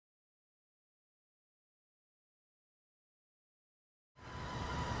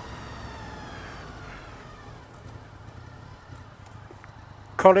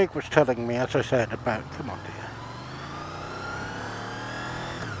colleague was telling me, as I said, about... Come on, dear.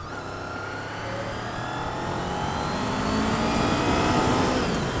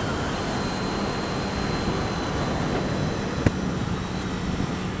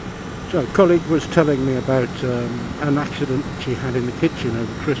 So a colleague was telling me about an accident she had in the kitchen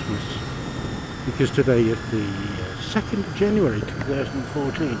over Christmas, because today is the 2nd of January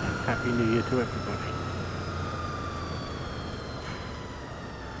 2014, and Happy New Year to everybody.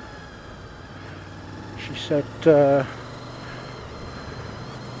 She said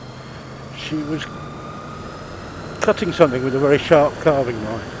she was cutting something with a very sharp carving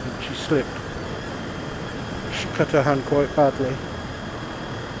knife and she slipped. She cut her hand quite badly.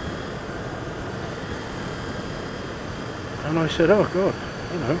 And I said, oh God,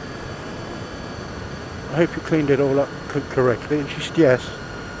 you know, I hope you cleaned it all up correctly. And she said, yes,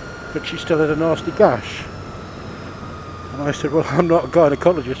 but she still had a nasty gash. And I said, well, I'm not a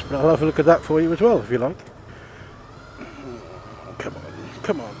gynaecologist, but I'll have a look at that for you as well, if you like. Come on,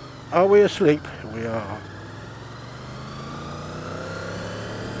 come on. Are we asleep? We are.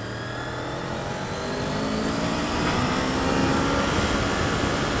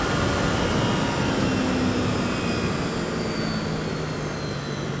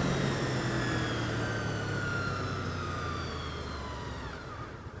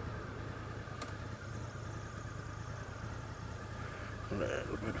 A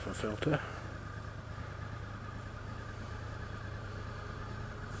little bit of a filter.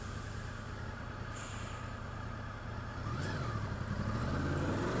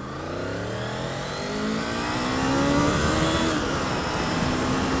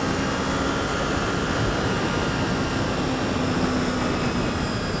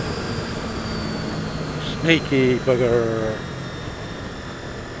 Sneaky bugger.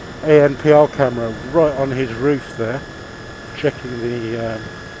 ANPR camera right on his roof there, checking the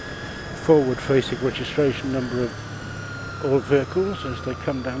forward-facing registration number of all vehicles as they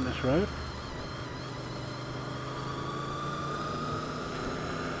come down this road.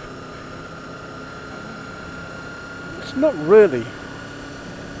 It's not really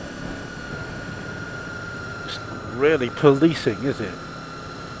policing, is it?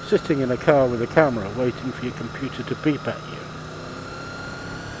 Sitting in a car with a camera waiting for your computer to beep at you.